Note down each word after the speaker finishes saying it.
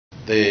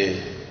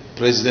the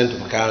President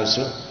of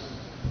Council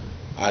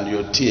and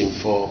your team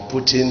for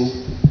putting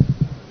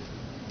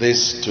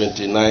this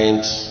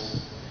 29th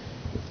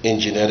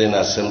Engineering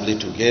Assembly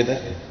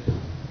together.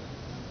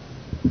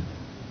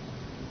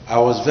 I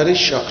was very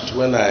shocked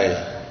when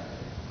I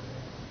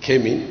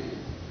came in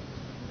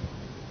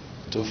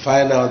to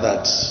find out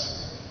that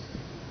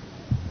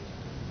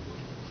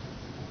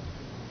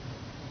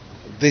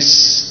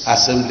this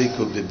assembly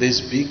could be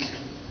this big,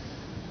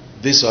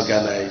 this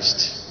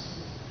organized,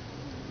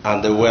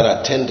 and they were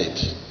attended.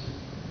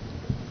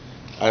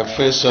 I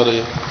feel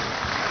sorry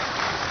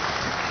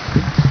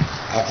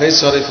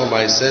for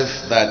myself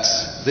that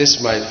this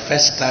is my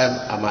first time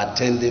I'm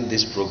attending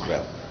this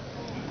program.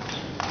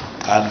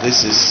 And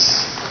this is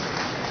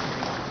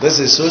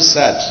so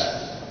sad,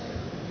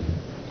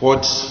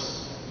 what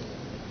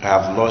I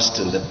have lost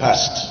in the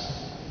past.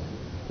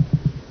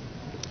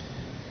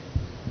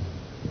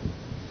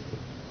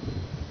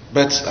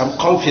 But I'm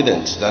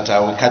confident that I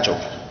will catch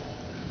up,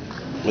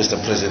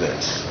 Mr.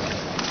 President.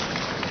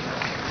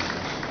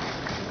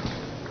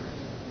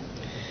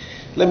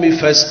 Let me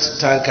first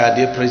thank our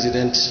dear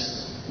President,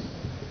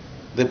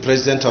 the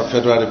President of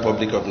Federal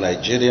Republic of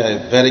Nigeria,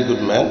 a very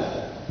good man.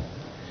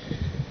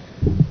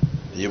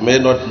 You may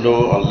not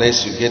know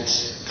unless you get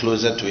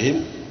closer to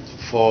him,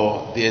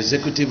 for the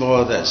executive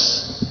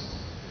orders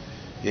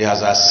he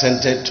has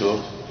assented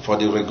to for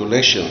the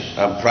regulation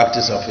and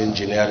practice of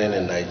engineering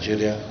in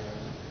Nigeria.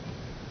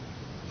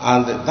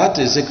 And that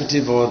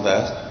executive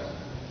order,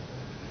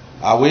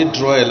 I will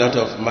draw a lot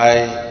of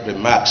my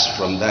remarks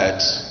from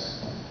that,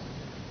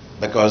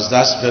 because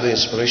that's very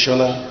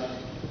inspirational,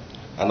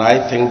 and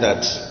I think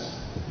that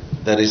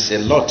there is a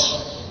lot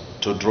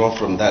to draw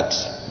from that.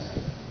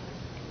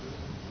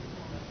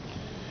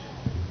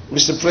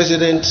 Mr.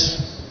 President,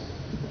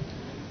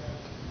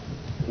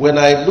 when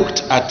I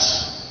looked at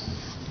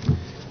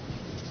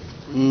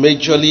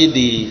majorly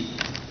the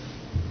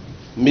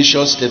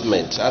mission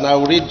statement, and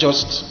I'll read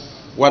just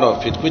one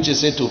of it, which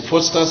is to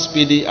foster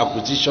speedy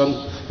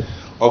acquisition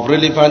of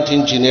relevant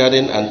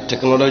engineering and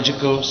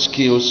technological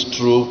skills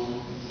through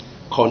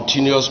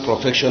continuous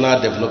professional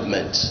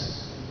development.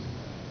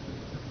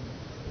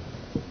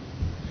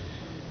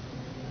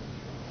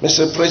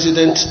 Mr.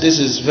 President, this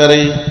is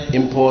very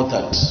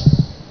important.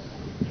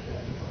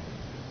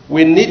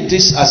 We need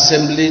this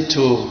assembly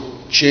to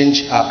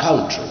change our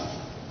country.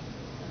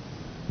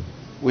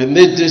 We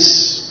need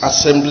this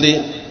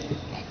assembly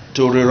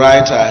to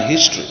rewrite our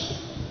history.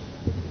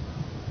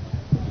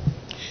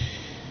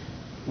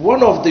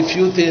 One of the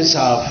few things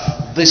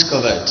I've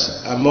discovered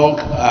among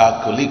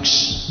our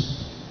colleagues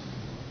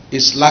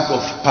is lack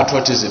of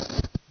patriotism.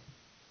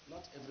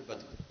 Not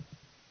everybody.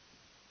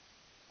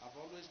 I've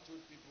always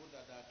told people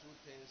that there are two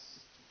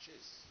things to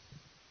chase.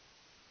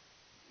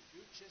 If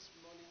you chase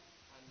money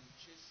and you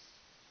chase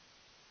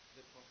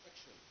the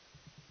perfection,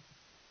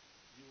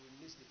 you will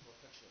miss the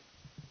perfection.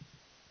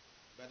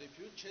 But if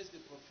you chase the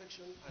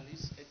perfection and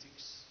its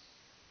ethics,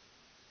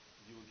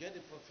 you will get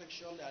the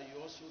perfection and you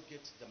also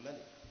get the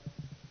money.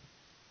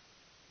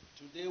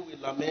 Today we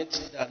lament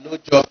there are no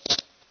jobs.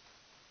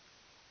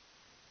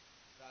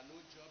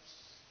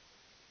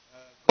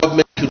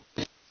 Government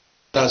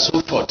and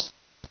so forth.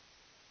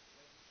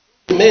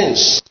 It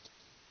means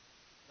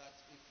that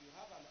if you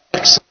have an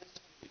excellent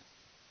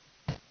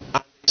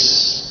spirit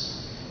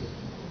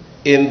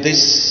in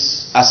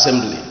this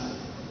assembly,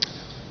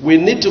 we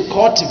need to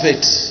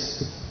cultivate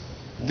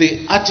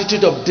the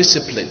attitude of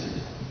discipline.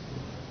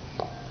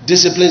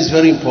 Discipline is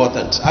very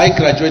important. I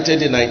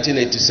graduated in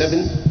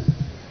 1987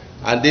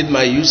 and did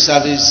my youth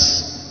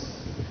service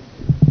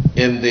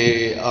in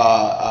the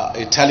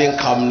Italian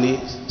company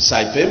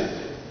Saipem.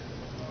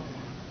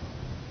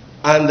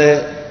 And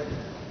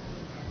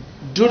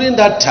during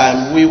that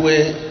time, we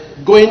were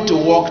going to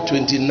work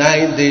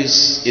 29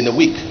 days in a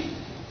week.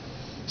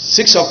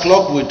 6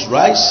 o'clock we'd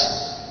rise.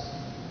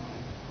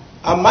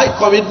 And my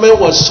commitment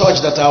was such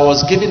that I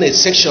was given a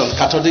section,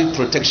 Catholic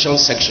Protection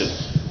Section.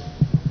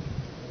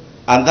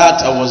 And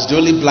that I was the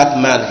only black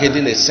man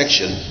heading a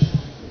section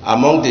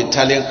among the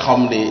Italian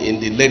company in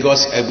the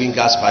Lagos Ebonyi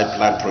gas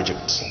pipeline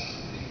project.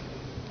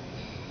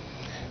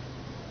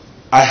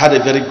 I had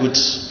a very good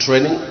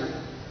training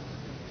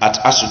at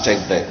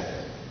Asutech then,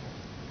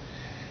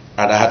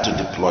 and I had to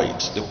deploy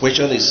it. The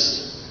question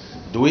is,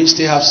 do we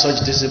still have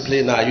such discipline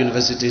in our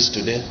universities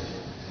today?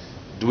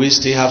 Do we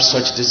still have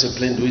such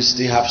discipline? Do we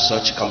still have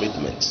such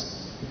commitment?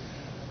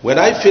 When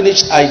I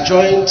finished, I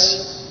joined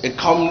a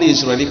company,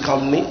 Israeli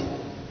company,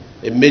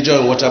 a major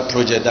in water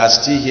project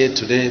that's still here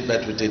today,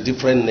 but with a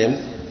different name,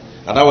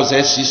 and that was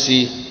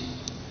SCC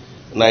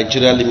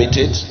Nigeria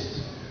Limited.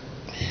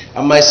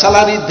 And my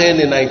salary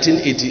then in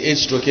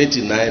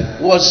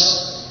 1988-89 was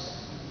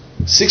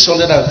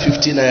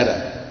 650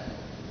 naira.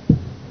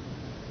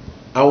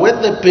 And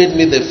when they paid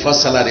me the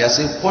first salary, I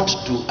said, what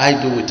do I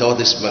do with all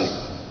this money?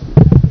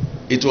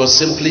 It was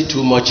simply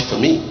too much for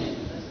me.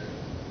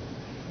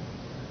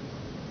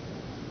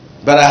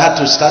 But I had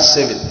to start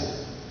saving.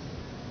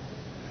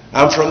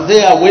 And from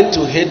there I went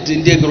to head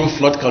the Engr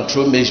flood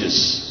control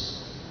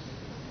measures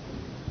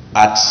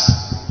at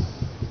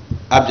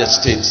Abia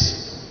State.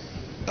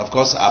 Of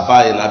course,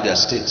 Aba in Abia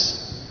State.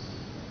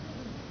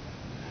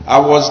 I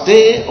was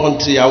there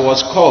until I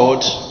was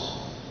called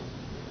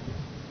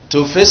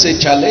to face a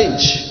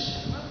challenge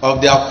of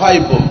the Akwa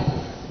Ibom,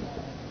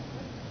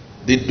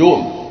 the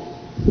dome,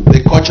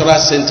 the cultural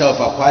center of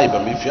Akwa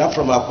Ibom. If you are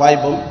from Akwa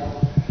Ibom,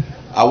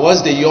 I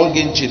was the young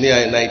engineer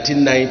in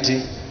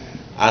 1990,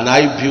 and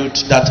I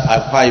built that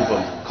Akwa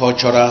Ibom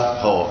cultural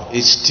hall.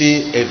 It's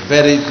still a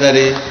very,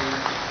 very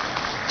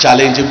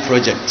challenging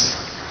project.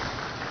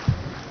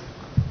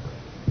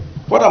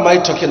 What am I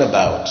talking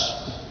about?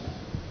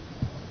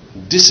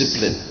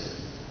 Discipline,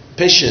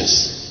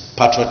 patience,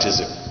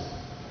 patriotism.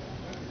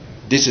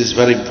 This is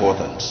very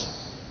important.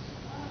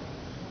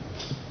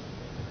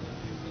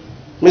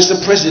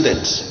 Mr.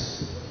 President,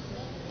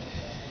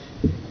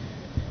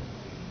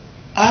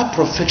 our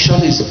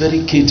profession is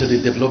very key to the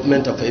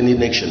development of any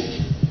nation.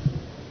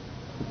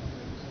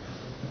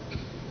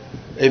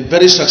 A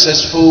very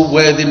successful,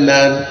 wealthy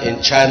man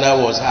in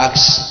China was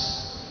asked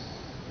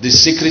the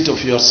secret of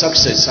your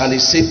success, and he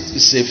said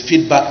it's a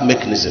feedback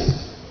mechanism.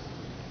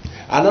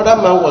 Another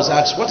man was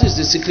asked, what is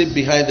the secret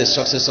behind the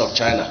success of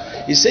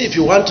China? He said, if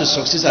you want to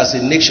succeed as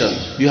a nation,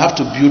 you have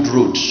to build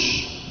roads.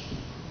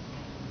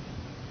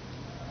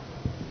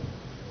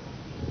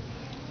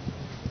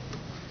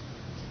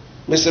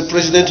 Mr.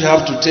 President, you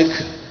have to take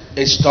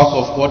a stock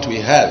of what we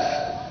have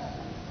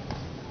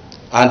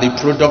and the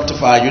product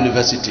of our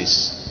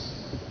universities.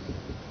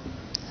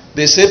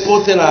 The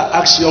simple thing I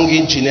ask young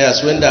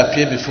engineers when they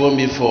appear before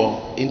me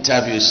for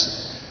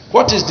interviews,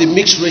 what is the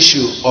mixed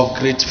ratio of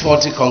grade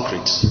 40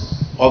 concrete,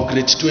 of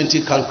grade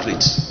 20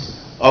 concrete,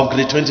 of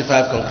grade 25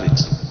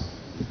 concrete?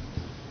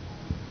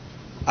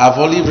 I've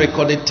only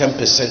recorded 10%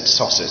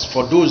 success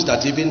for those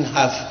that even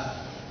have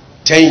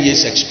 10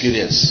 years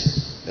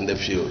experience in the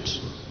field.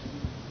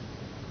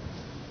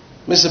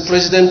 Mr.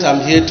 President,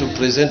 I'm here to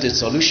present a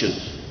solution,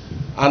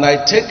 and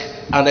I take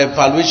an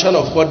evaluation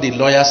of what the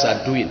lawyers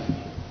are doing.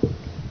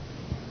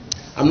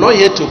 I'm not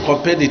here to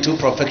compare the two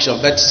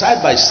professions, but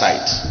side by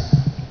side,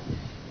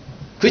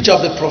 which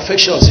of the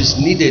professions is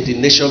needed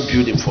in nation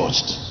building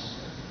first?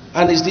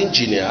 And it's the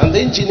engineer. And the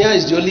engineer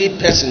is the only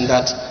person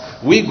that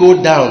we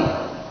go down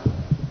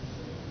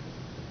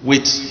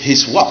with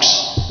his works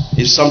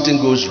if something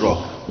goes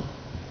wrong.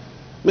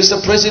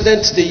 Mr.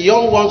 President, the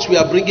young ones we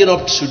are bringing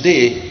up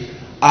today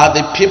are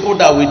the people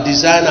that will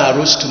design our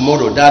roads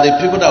tomorrow. They are the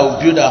people that will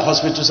build our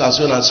hospitals and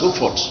so on and so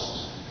forth.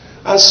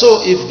 And so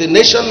if the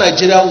nation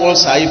Nigeria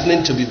wants our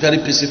evening to be very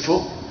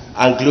peaceful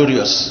and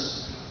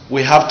glorious,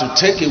 we have to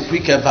take a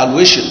quick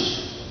evaluation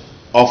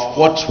of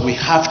what we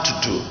have to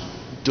do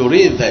to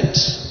reinvent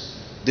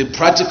the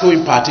practical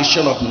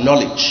impartition of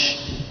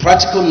knowledge,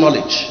 practical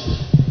knowledge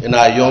in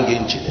our young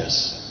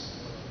engineers.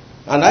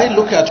 And I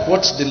look at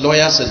what the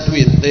lawyers are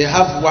doing. They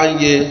have 1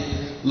 year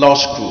law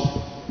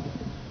school.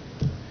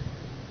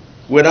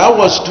 When I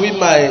was doing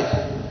my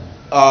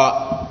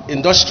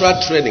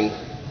industrial training,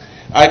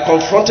 I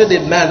confronted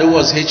a man who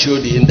was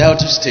HOD in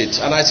Delta State,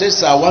 and I said,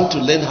 sir, I want to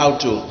learn how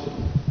to,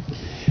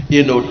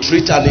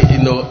 treat an,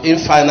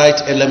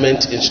 infinite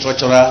element in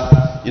structural,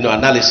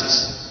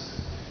 analysis.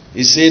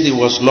 He said he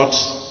was not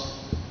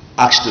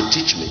asked to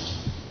teach me.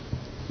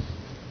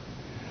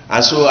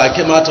 And so I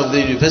came out of the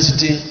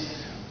university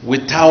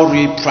without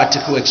real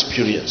practical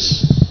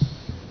experience.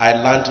 I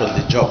learned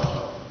on the job.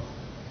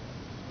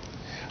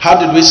 How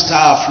did we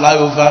start a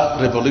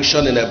flyover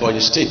revolution in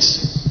Ebonyi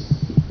State?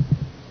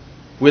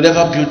 We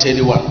never built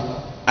anyone.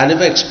 I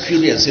never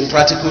experienced in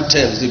practical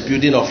terms the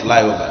building of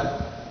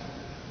flyover.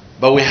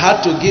 But we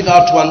had to give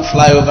out one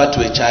flyover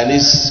to a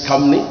Chinese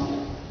company.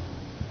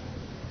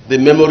 The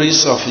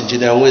memories of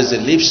Engineer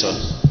Weze lives on.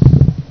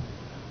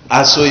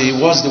 And so he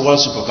was the one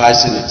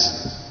supervising it.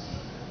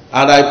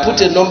 And I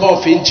put a number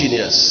of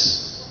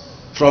engineers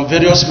from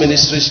various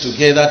ministries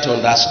together to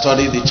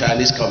understudy the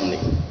Chinese company.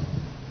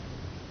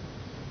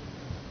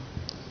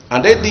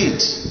 And they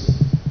did.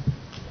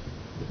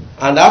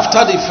 And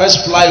after the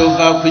first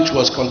flyover, which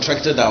was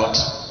contracted out,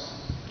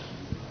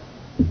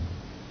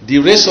 the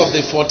rest of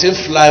the 14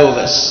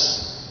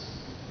 flyovers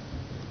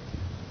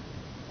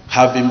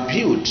have been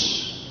built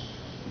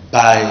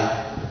by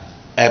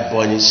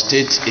Ebonyi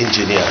State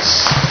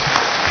engineers.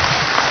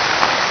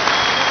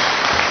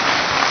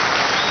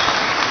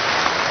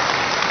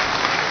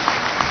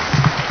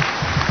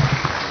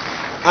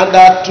 And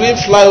there are twin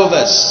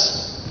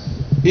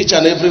flyovers, each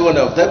and every one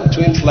of them,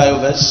 twin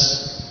flyovers,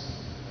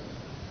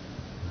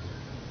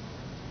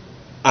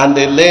 and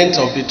a length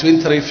of between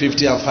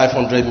 350 and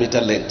 500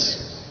 meter length.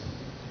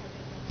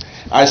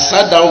 I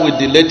sat down with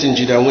the late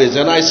Engineer Weze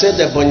and I said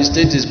that Ebonyi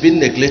State is being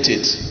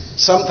neglected.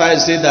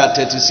 Sometimes say there are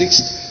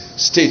 36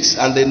 states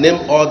and they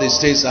name all the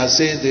states and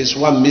say there's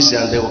one missing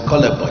and they will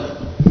call Ebonyi.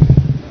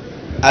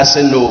 I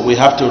said no, we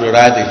have to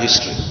rewrite the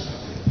history.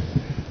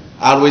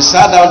 And we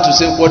sat down to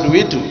say, what do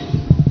we do?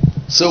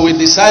 So we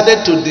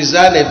decided to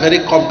design a very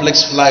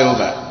complex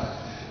flyover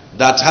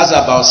that has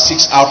about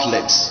 6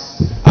 outlets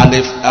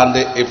and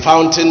a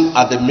fountain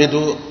at the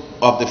middle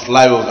of the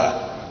flyover.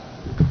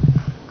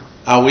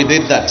 And we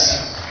did that.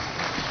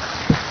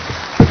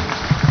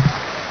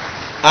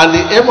 And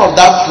the aim of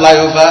that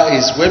flyover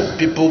is when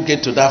people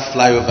get to that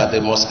flyover, they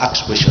must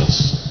ask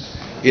questions.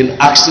 In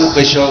asking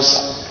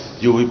questions,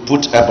 you will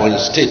put Ebonyi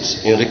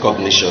State in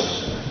recognition.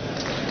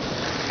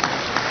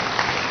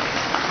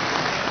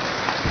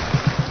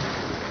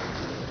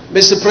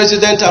 Mr.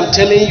 President, I'm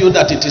telling you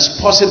that it is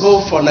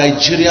possible for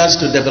Nigerians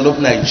to develop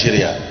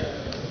Nigeria.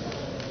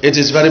 It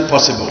is very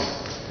possible.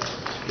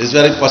 It's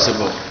very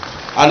possible.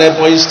 And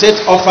Ebonyi State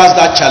offers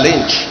that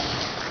challenge.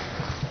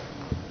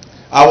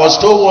 I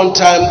was told one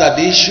time that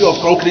the issue of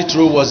concrete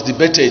road was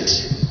debated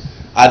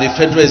at the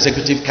Federal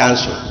Executive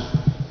Council.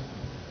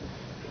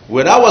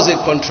 When I was a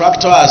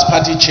contractor as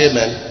party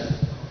chairman,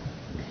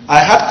 I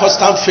had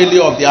constant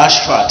failure of the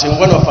asphalt in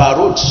one of our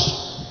roads.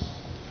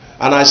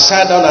 And I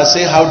sat down and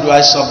said, how do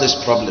I solve this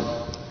problem?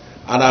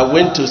 And I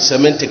went to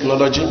cement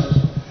technology,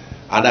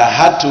 and I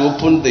had to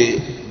open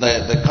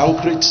the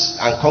concrete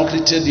and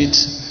concreted it,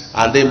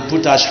 and then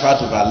put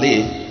asphalt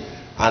overlay,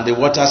 and the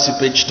water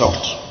seepage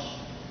stopped.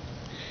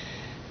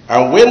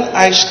 And when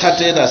I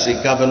started as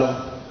a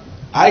governor,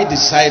 I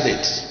decided,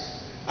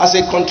 as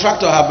a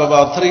contractor, I have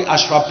about 3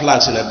 asphalt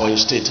plants in Ebonyi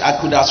State. I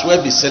could as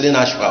well be selling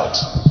asphalt.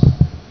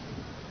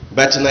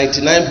 But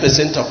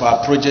 99% of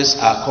our projects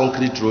are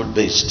concrete road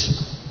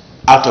based,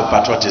 out of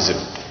patriotism.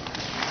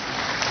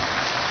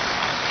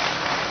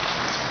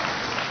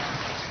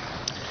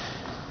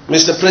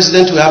 Mr.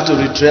 President, we have to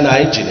retrain our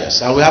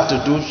engineers, and we have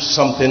to do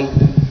something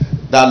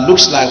that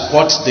looks like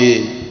what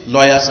the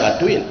lawyers are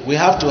doing. We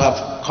have to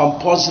have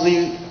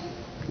compulsory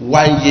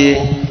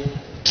 1-year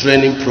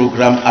training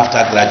program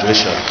after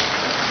graduation.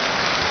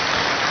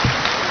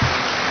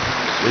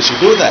 We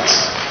should do that.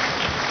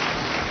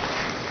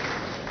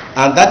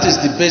 And that is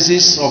the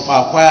basis of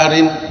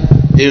acquiring,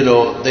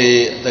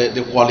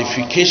 the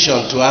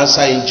qualification to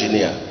answer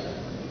engineer.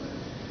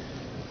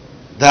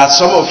 There are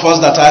some of us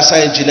that answer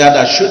engineer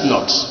that should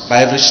not,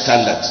 by every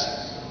standard.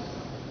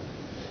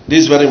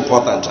 This is very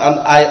important. And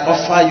I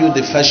offer you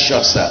the first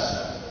shot, sir.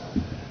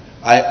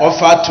 I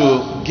offer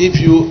to give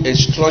you a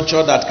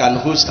structure that can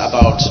host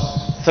about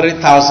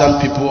 3,000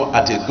 people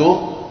at a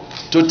go,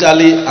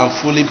 totally and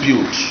fully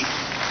built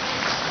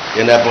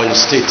in Ebonyi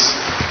State.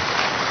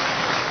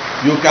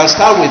 You can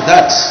start with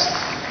that.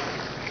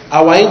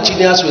 Our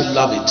engineers will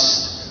love it.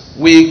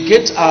 We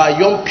get our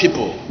young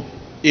people,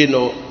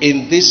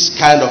 in this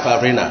kind of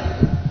arena.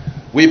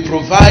 We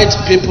provide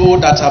people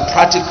that are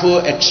practical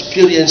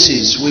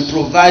experiences. We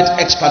provide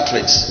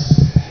expatriates.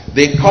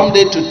 They come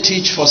there to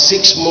teach for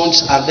 6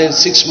 months, and then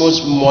 6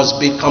 months must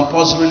be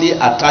compulsorily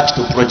attached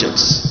to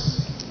projects.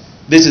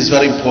 This is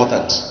very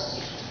important.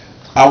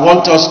 I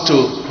want us to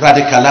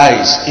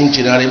radicalize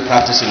engineering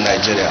practice in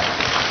Nigeria.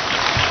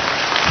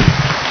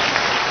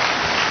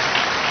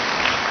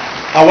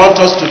 I want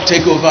us to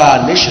take over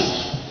our nation.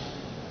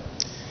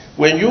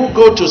 When you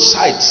go to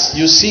sites,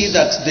 you see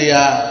that there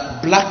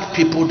are black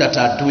people that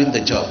are doing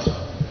the job,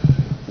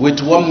 with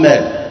one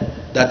man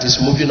that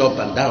is moving up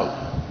and down.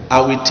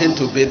 And we tend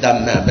to obey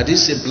that man. But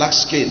it's a black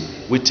skin,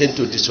 we tend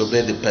to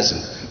disobey the person.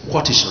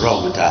 What is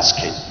wrong with our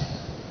skin?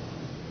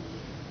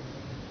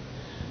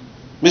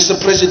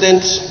 Mr.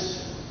 President,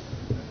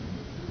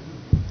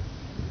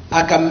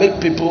 I can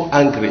make people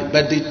angry,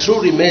 but the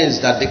truth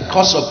remains that the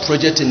cost of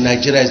project in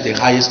Nigeria is the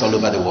highest all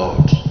over the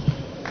world.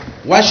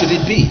 Why should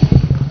it be?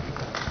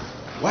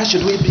 Why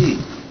should we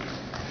be?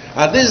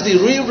 And this is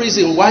the real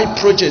reason why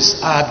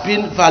projects are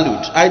being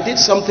valued. I did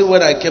something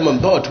when I came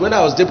on board. When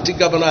I was deputy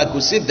governor, I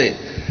could sit there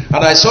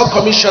and I saw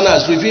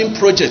commissioners reviewing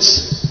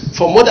projects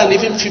for more than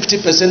even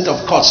 50%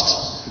 of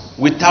cost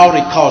without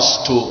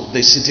recourse to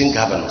the sitting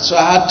governor. So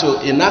I had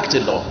to enact a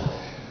law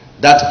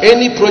that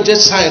any project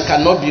signed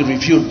cannot be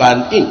reviewed by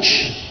an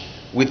inch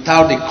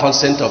without the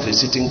consent of the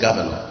sitting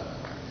governor.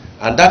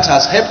 And that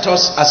has helped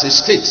us as a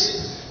state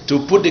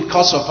to put the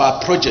cost of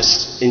our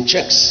projects in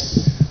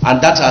checks. And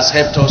that has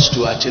helped us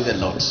to achieve a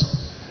lot.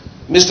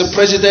 Mr.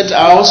 President,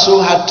 I also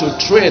had to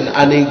train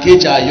and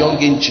engage our young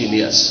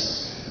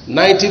engineers.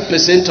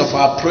 90% of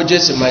our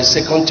projects in my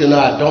second tenure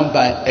are done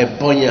by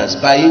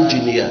Ebonians, by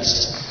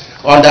engineers,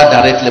 under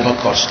direct labor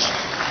cost.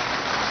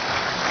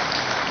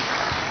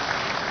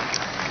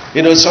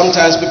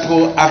 Sometimes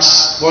people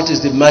ask, what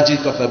is the magic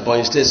of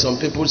Ebonyi State? Some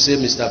people say,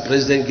 Mr.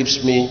 President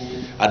gives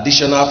me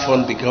additional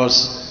fund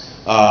because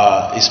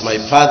it's my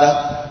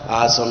father.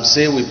 Some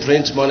say we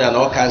print money and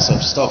all kinds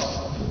of stuff.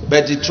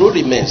 But the truth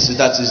remains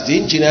that is the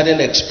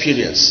engineering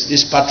experience,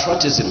 is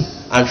patriotism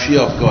and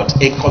fear of God.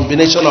 A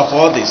combination of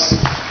all this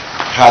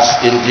has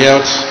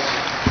endured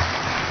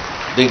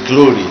the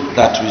glory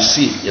that we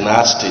see in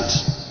our state.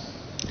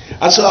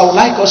 And so I would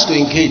like us to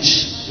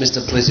engage,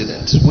 Mr.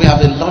 President. We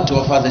have a lot to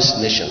offer this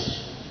nation.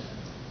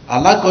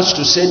 I'd like us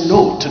to say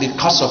no to the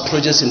cost of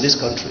projects in this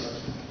country.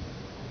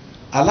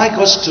 I'd like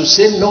us to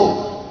say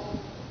no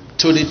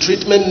to the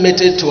treatment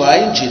meted to our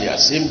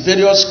engineers in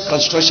various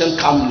construction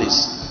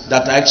companies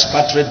that are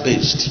expatriate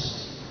based.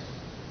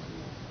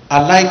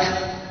 I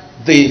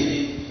like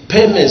the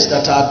payments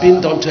that are being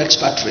done to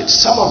expatriates,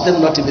 some of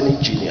them not even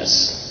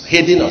engineers,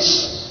 heading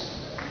us,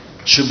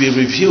 should be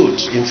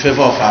reviewed in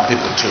favor of our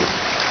people too.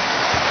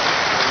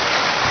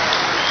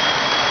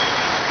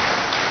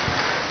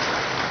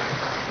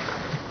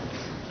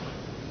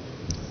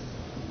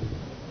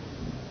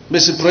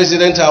 Mr.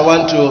 President, I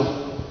want to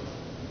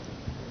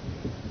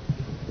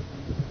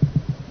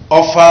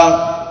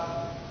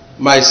offer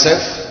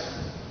myself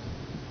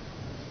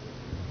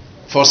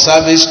for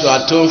service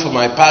to atone for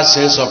my past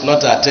sins of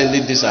not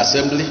attending this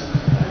assembly.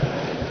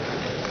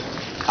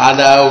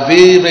 And I'll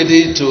be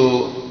ready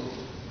to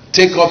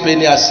take up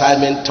any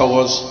assignment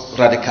towards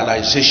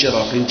radicalization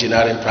of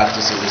engineering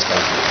practice in this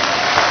country.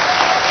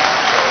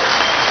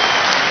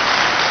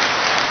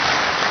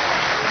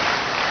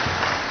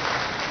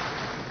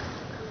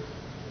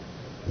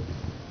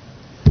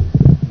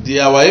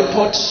 Our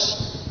airport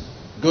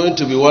going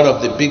to be one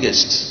of the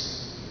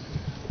biggest,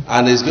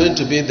 and is going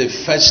to be the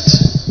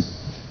first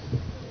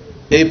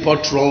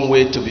airport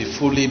runway to be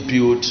fully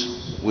built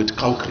with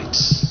concrete.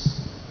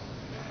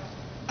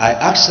 I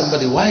asked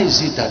somebody, why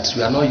is it that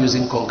we are not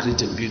using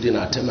concrete in building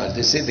our terminal?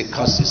 They say the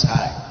cost is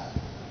high.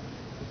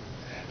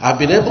 I've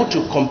been able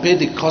to compare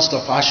the cost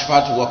of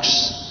asphalt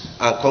works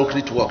and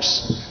concrete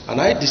works, and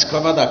I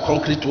discovered that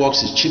concrete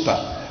works is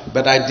cheaper.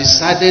 But I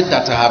decided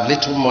that I have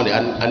little money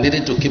and I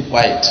needed to keep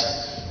quiet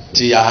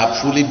till I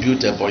have fully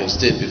built Ebonyi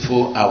State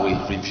before I will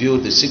reveal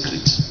the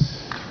secret.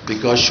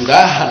 Because if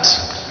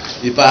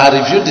I had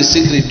revealed the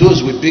secret,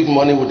 those with big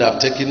money would have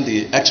taken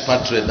the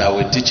expert trade that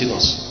were teaching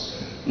us.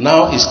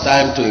 Now it's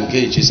time to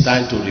engage, it's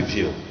time to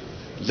reveal.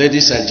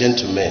 Ladies and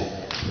gentlemen,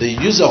 the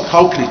use of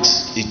concrete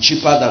is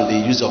cheaper than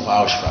the use of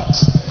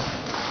asphalt.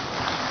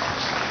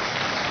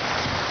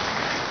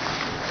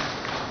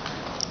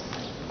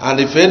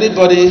 And if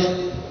anybody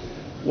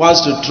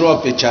wants to throw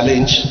up a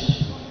challenge,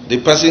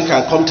 the person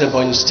can come to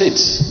Ebonyi State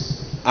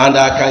and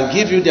I can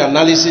give you the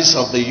analysis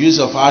of the use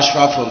of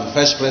asphalt from the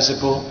first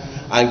principle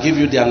and give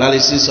you the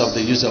analysis of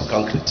the use of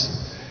concrete.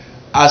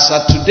 As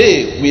of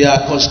today, we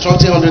are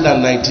constructing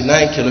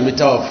 199 kilometers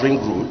of ring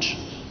road,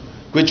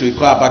 which we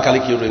call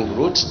Abakaliki ring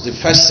road. The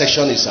first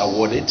section is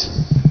awarded,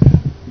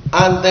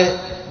 and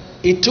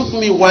it took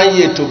me 1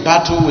 year to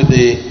battle with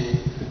the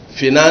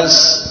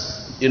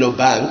finance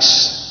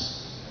banks,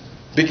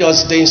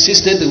 because they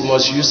insisted we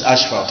must use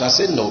asphalt. I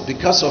said no,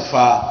 because of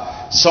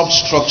our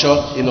substructure,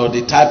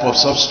 the type of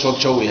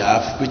substructure we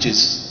have, which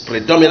is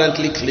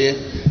predominantly clay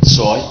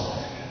soil,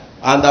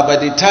 and that by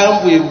the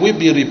time we will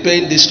be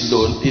repaying this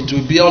loan, it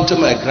will be unto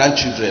my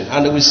grandchildren,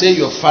 and they will say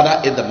your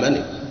father ate the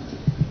money.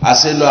 I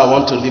said no, I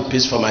want to leave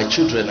peace for my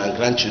children and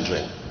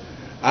grandchildren.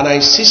 And I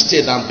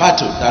insisted and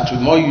battled that we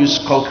must use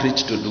concrete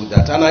to do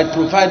that. And I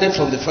provided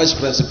from the first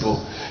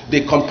principle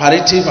the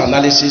comparative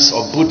analysis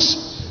of both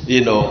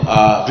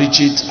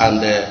rigid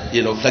and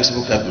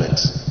flexible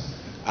pavements.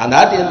 And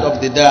at the end of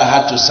the day, I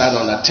had to sign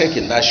on a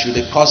taking that should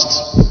the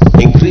cost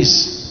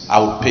increase, I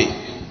would pay.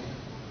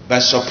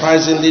 But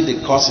surprisingly,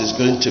 the cost is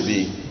going to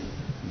be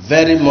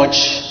very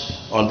much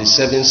on the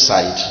saving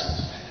side.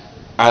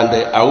 And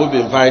I will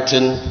be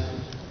inviting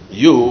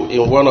you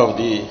in one of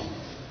the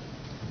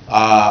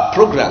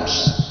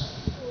programs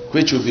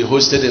which will be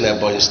hosted in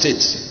Ebonyi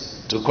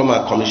State to come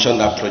and commission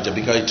that project,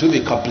 because it will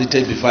be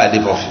completed before I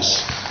leave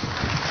office.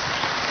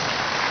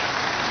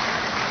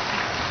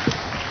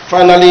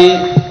 Finally,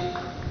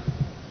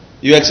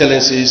 Your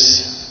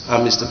Excellencies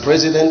and Mr.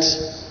 President,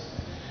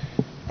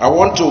 I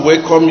want to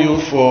welcome you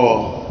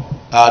to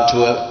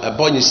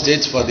Ebonyi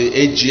State for the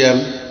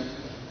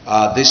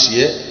AGM this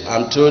year.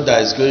 I'm told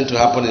that it's going to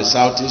happen in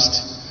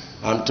Southeast.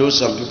 I'm told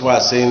some people are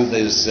saying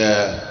there's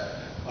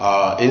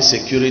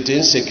insecurity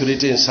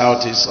in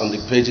Southeast on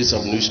the pages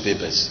of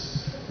newspapers.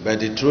 But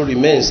the truth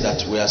remains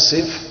that we are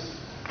safe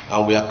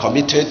and we are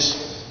committed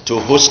to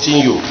hosting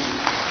you.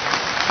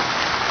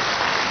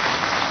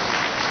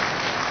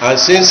 And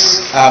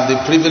since I have the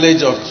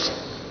privilege of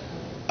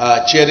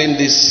chairing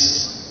this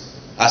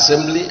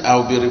assembly, I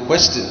will be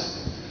requesting,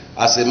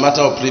 as a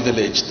matter of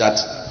privilege, that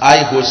I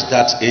host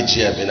that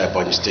AGM in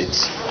Ebonyi State.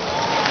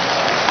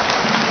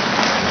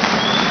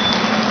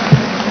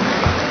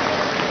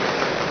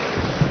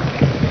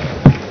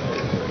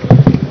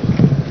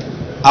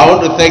 I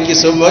want to thank you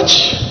so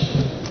much,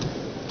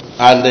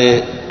 and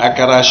I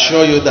can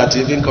assure you that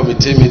even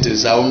committee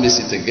meetings, I won't miss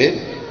it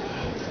again.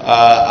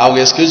 I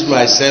will excuse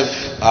myself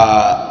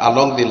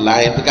along the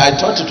line, because I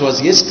thought it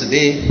was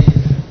yesterday,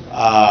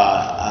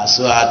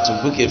 so I had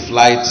to book a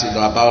flight,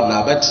 about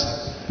now. But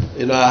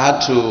I had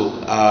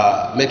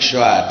to make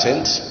sure I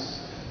attend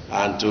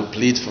and to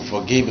plead for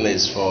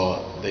forgiveness for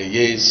the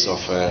years of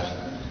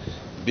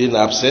being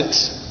absent,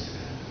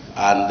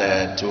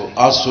 and to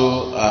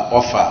also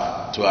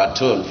offer to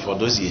atone for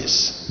those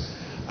years.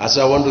 And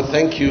so I want to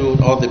thank you,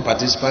 all the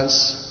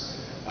participants,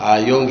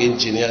 young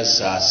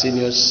engineers,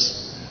 seniors.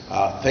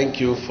 Thank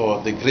you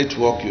for the great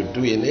work you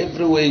do in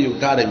every way you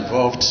got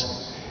involved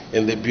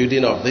in the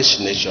building of this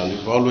nation.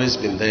 You've always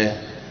been there,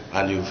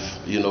 and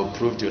you've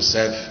proved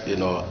yourself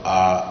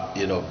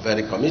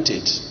very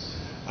committed.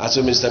 And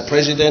so, Mr.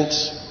 President,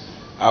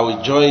 I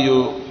will join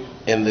you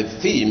in the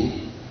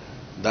theme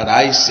that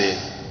I say,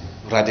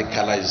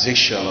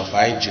 radicalization of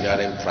our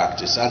engineering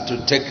practice, and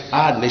to take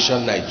our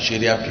nation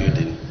Nigeria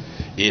building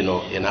in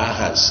our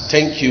hands.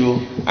 Thank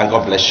you, and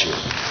God bless you.